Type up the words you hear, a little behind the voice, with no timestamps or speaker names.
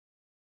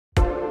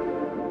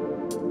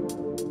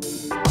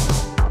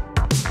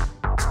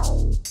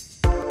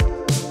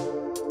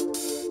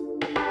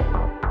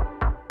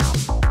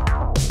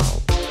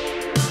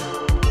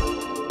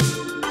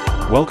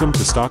Welcome to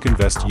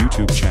StockInvest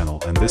YouTube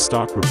channel and this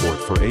stock report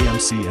for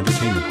AMC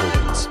Entertainment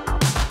Holdings.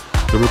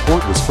 The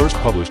report was first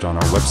published on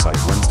our website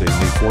Wednesday,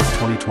 May 4,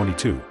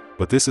 2022,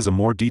 but this is a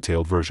more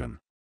detailed version.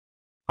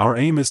 Our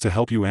aim is to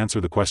help you answer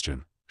the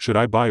question, should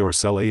I buy or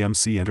sell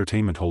AMC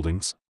Entertainment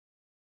Holdings?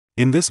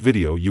 In this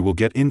video you will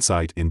get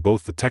insight in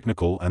both the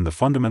technical and the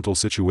fundamental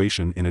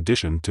situation in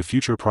addition to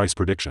future price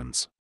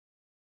predictions.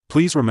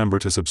 Please remember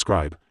to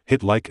subscribe,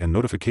 hit like and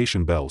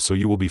notification bell so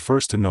you will be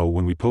first to know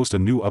when we post a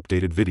new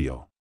updated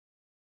video.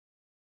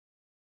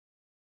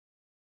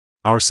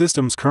 Our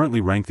systems currently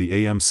rank the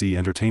AMC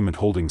Entertainment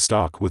Holdings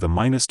stock with a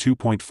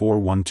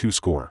 -2.412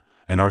 score,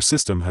 and our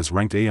system has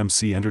ranked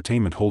AMC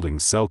Entertainment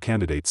Holdings sell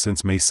candidate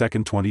since May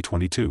 2,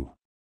 2022.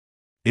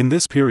 In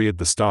this period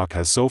the stock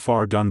has so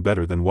far done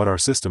better than what our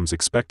systems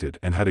expected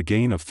and had a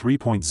gain of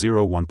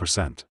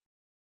 3.01%.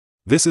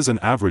 This is an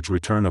average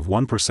return of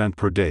 1%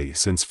 per day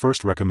since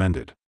first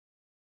recommended.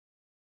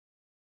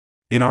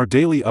 In our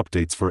daily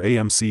updates for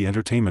AMC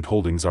Entertainment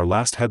Holdings, our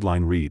last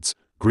headline reads,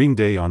 Green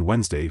Day on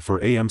Wednesday for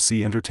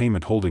AMC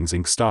Entertainment Holdings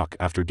Inc. stock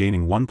after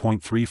gaining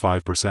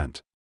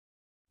 1.35%.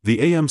 The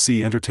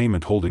AMC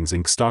Entertainment Holdings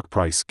Inc. stock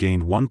price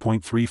gained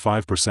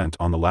 1.35%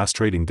 on the last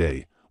trading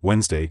day,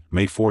 Wednesday,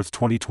 May 4,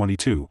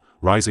 2022,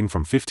 rising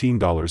from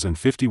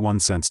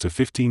 $15.51 to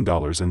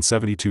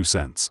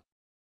 $15.72.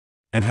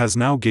 And has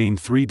now gained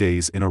 3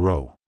 days in a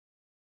row.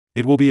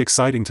 It will be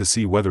exciting to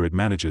see whether it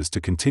manages to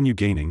continue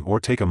gaining or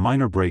take a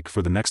minor break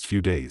for the next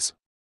few days.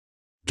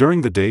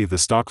 During the day the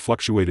stock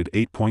fluctuated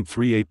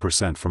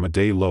 8.38% from a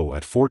day low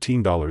at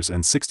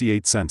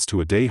 $14.68 to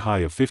a day high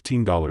of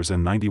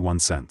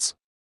 $15.91.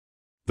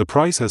 The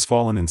price has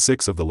fallen in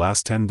 6 of the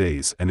last 10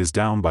 days and is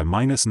down by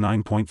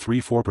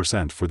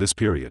 -9.34% for this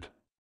period.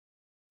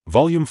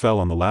 Volume fell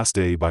on the last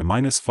day by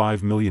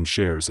 -5 million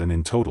shares and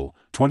in total,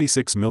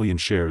 26 million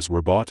shares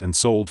were bought and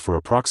sold for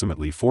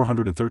approximately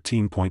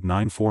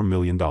 $413.94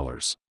 million.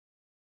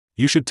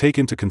 You should take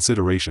into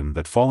consideration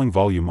that falling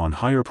volume on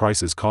higher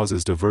prices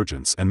causes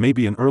divergence and may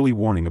be an early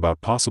warning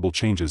about possible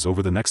changes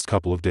over the next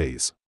couple of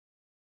days.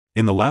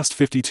 In the last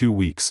 52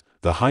 weeks,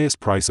 the highest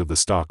price of the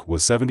stock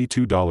was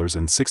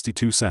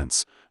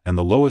 $72.62, and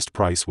the lowest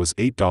price was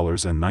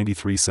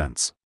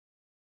 $8.93.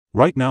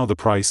 Right now the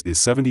price is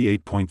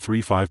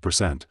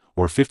 78.35%,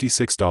 or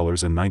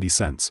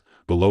 $56.90,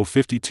 below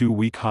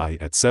 52-week high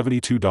at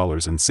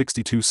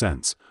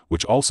 $72.62,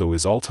 which also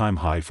is all-time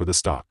high for the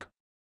stock.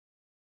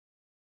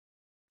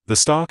 The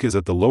stock is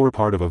at the lower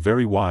part of a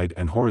very wide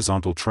and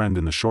horizontal trend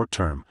in the short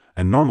term,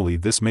 and normally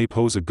this may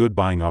pose a good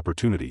buying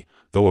opportunity,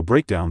 though a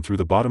breakdown through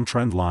the bottom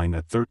trend line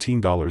at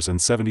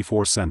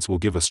 $13.74 will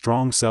give a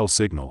strong sell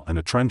signal and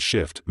a trend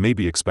shift may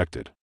be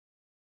expected.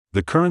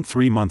 The current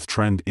 3-month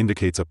trend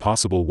indicates a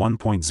possible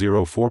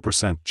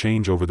 1.04%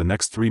 change over the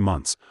next 3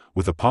 months,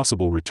 with a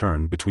possible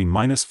return between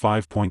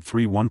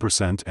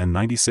 -5.31% and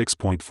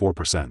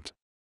 96.4%.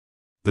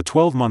 The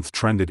 12-month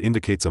trend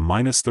indicates a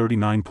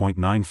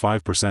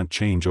 -39.95%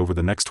 change over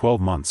the next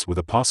 12 months with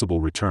a possible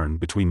return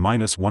between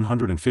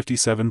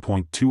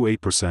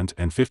 -157.28%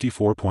 and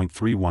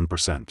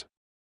 54.31%.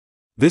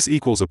 This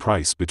equals a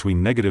price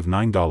between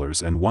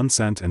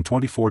 -$9.01 and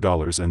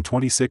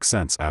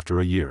 $24.26 after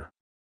a year.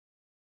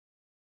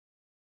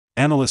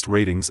 Analyst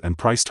ratings and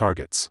price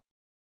targets.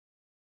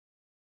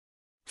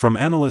 From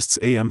analysts,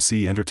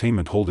 AMC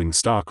Entertainment Holdings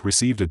stock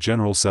received a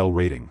general sell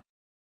rating.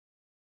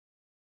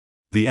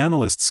 The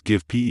analysts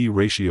give P/E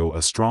ratio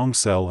a strong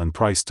sell and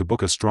price to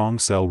book a strong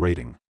sell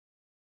rating.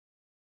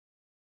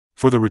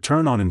 For the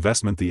return on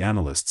investment, the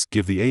analysts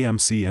give the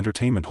AMC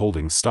Entertainment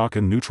Holdings stock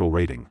a neutral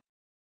rating.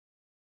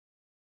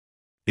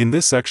 In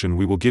this section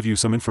we will give you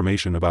some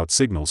information about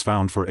signals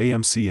found for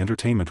AMC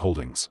Entertainment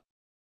Holdings.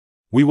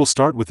 We will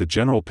start with the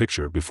general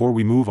picture before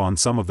we move on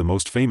some of the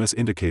most famous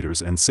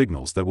indicators and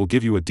signals that will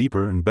give you a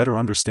deeper and better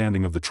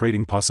understanding of the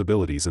trading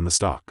possibilities in the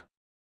stock.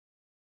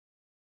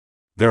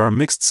 There are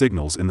mixed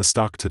signals in the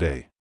stock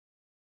today.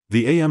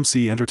 The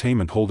AMC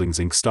Entertainment Holdings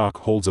Inc. stock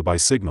holds a buy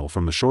signal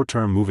from the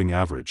short-term moving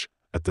average.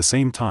 At the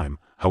same time,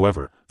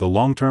 however, the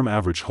long-term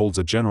average holds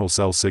a general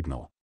sell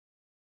signal.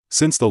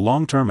 Since the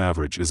long-term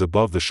average is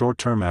above the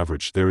short-term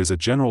average, there is a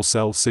general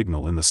sell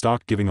signal in the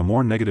stock giving a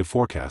more negative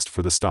forecast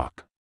for the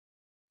stock.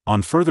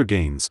 On further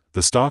gains,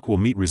 the stock will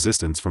meet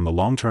resistance from the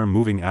long-term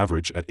moving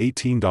average at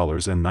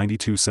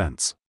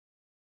 $18.92.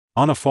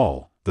 On a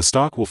fall, the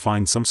stock will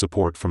find some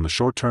support from the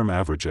short-term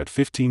average at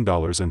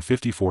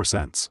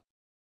 $15.54.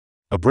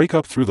 A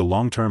breakup through the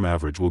long-term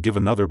average will give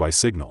another buy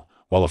signal,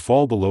 while a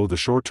fall below the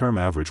short-term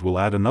average will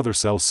add another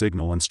sell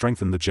signal and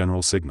strengthen the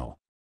general signal.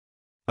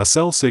 A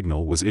sell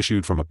signal was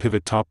issued from a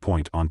pivot top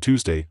point on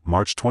Tuesday,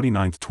 March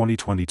 29,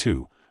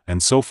 2022,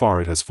 and so far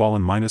it has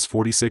fallen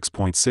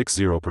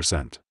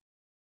 -46.60%.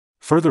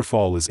 Further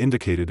fall is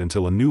indicated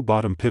until a new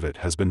bottom pivot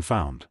has been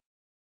found.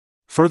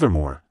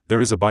 Furthermore, there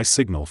is a buy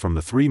signal from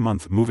the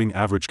 3-month moving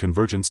average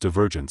convergence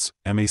divergence,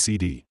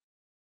 MACD.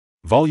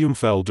 Volume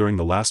fell during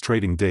the last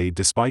trading day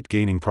despite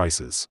gaining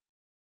prices.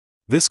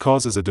 This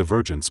causes a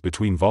divergence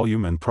between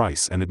volume and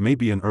price and it may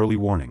be an early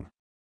warning.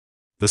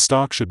 The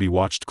stock should be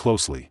watched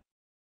closely.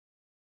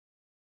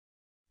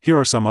 Here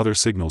are some other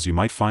signals you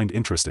might find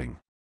interesting.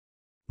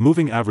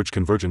 Moving average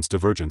convergence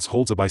divergence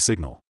holds a buy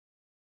signal.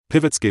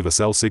 Pivots gave a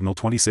sell signal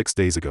 26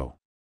 days ago.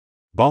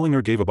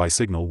 Bollinger gave a buy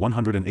signal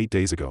 108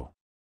 days ago.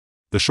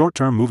 The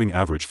short-term moving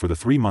average for the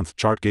 3-month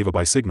chart gave a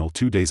buy signal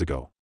 2 days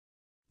ago.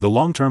 The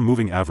long-term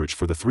moving average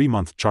for the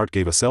 3-month chart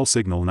gave a sell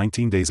signal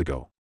 19 days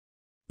ago.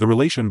 The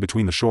relation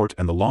between the short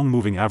and the long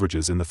moving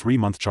averages in the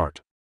 3-month chart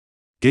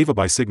gave a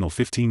buy signal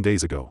 15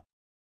 days ago.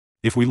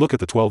 If we look at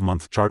the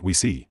 12-month chart, we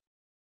see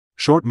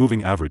short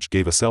moving average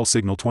gave a sell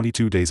signal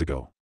 22 days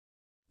ago.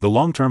 The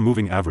long-term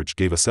moving average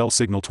gave a sell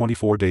signal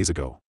 24 days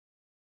ago.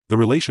 The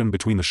relation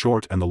between the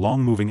short and the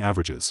long moving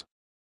averages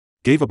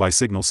gave a buy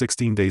signal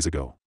 16 days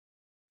ago.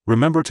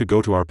 Remember to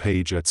go to our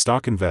page at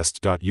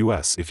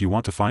StockInvest.us if you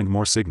want to find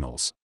more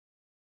signals.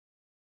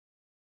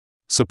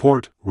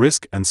 Support,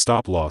 risk and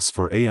stop loss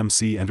for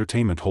AMC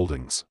Entertainment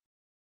Holdings.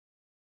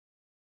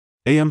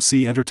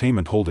 AMC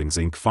Entertainment Holdings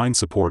Inc. finds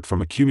support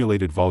from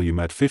accumulated volume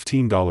at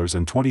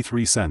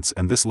 $15.23,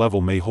 and this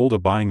level may hold a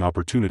buying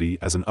opportunity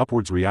as an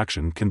upwards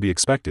reaction can be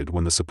expected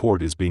when the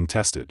support is being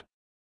tested.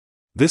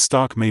 This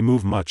stock may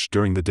move much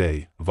during the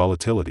day,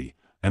 volatility,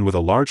 and with a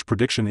large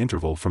prediction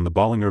interval from the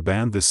Bollinger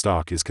Band, this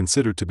stock is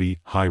considered to be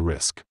high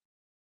risk.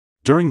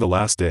 During the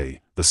last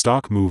day, the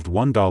stock moved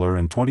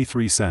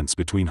 $1.23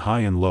 between high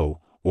and low,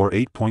 or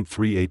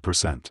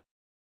 8.38%.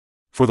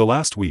 For the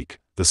last week,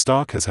 the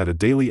stock has had a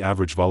daily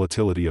average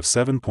volatility of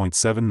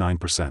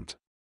 7.79%.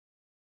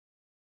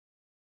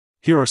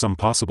 Here are some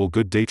possible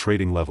good day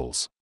trading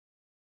levels.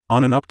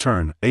 On an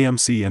upturn,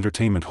 AMC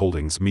Entertainment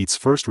Holdings meets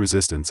first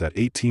resistance at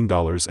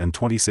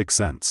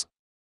 $18.26.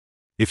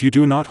 If you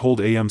do not hold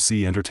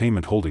AMC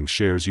Entertainment Holdings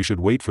shares, you should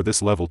wait for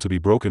this level to be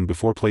broken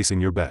before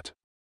placing your bet.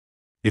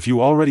 If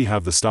you already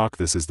have the stock,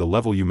 this is the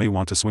level you may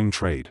want to swing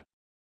trade.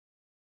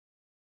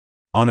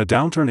 On a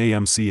downturn,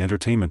 AMC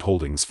Entertainment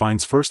Holdings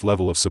finds first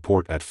level of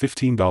support at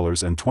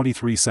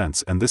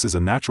 $15.23, and this is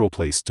a natural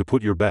place to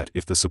put your bet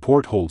if the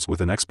support holds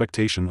with an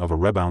expectation of a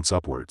rebound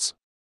upwards.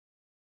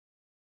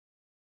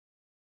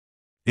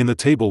 In the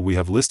table we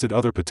have listed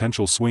other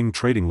potential swing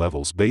trading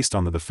levels based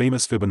on the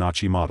famous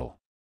Fibonacci model.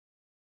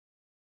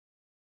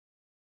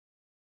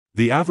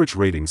 The average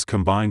ratings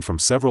combined from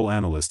several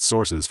analyst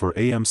sources for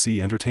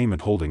AMC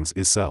Entertainment Holdings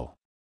is sell.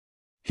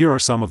 Here are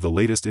some of the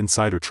latest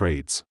insider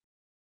trades.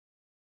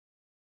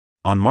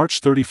 On March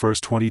 31,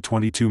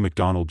 2022,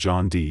 McDonald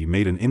John D.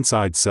 made an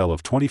inside sell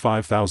of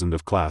 25,000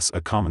 of Class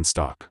A common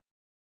stock.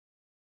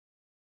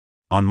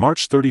 On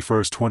March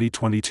 31,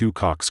 2022,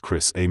 Cox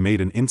Chris A.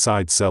 made an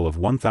inside sell of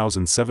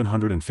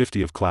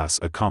 1,750 of Class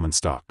A common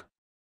stock.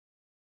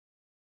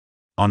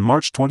 On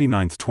March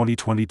 29,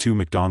 2022,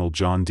 McDonald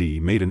John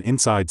D. made an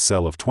inside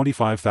sell of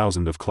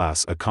 25,000 of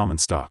Class A common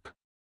stock.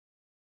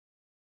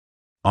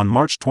 On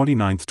March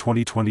 29,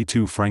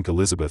 2022, Frank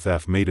Elizabeth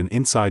F. made an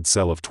inside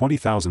sell of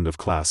 20,000 of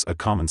Class A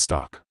common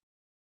stock.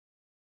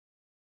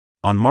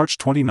 On March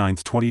 29,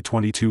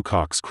 2022,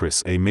 Cox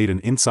Chris A. made an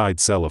inside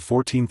sell of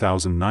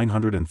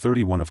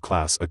 14,931 of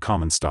Class A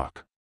common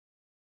stock.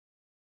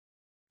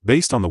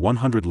 Based on the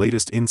 100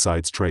 latest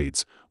insides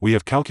trades, we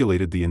have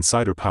calculated the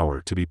insider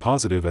power to be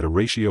positive at a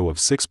ratio of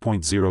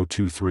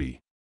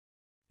 6.023.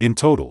 In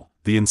total,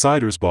 the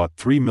insiders bought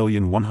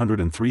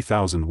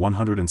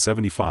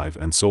 3,103,175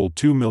 and sold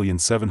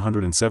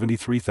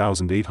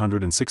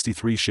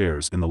 2,773,863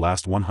 shares in the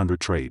last 100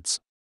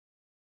 trades.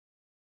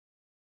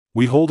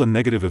 We hold a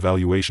negative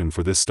evaluation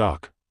for this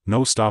stock,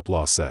 no stop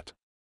loss set.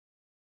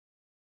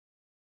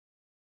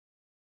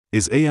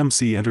 Is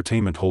AMC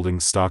Entertainment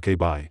Holdings stock a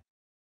buy?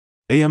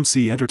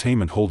 AMC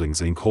Entertainment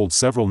Holdings Inc. holds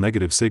several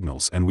negative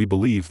signals, and we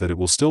believe that it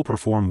will still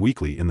perform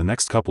weakly in the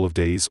next couple of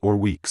days or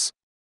weeks.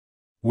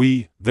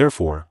 We,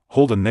 therefore,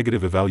 hold a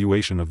negative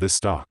evaluation of this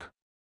stock.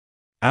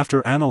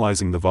 After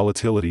analyzing the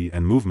volatility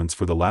and movements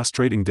for the last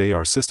trading day,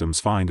 our systems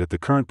find that the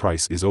current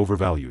price is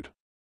overvalued.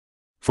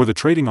 For the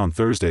trading on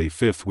Thursday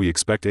 5th, we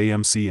expect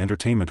AMC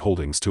Entertainment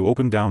Holdings to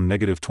open down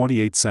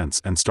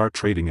 -28 and start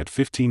trading at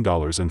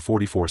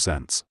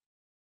 $15.44.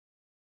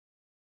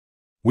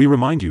 We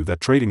remind you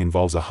that trading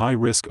involves a high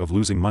risk of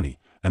losing money,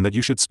 and that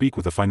you should speak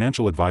with a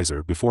financial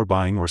advisor before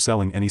buying or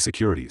selling any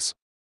securities.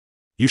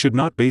 You should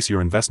not base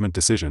your investment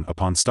decision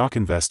upon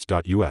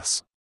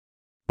StockInvest.us.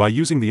 By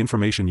using the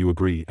information, you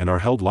agree and are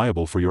held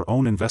liable for your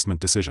own investment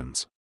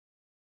decisions.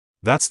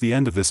 That's the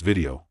end of this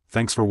video.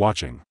 Thanks for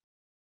watching.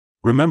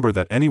 Remember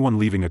that anyone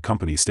leaving a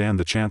company stand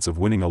the chance of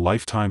winning a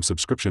lifetime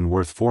subscription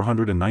worth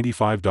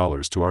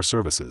 $495 to our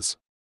services.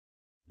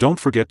 Don't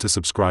forget to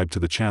subscribe to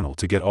the channel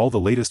to get all the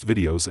latest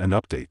videos and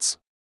updates.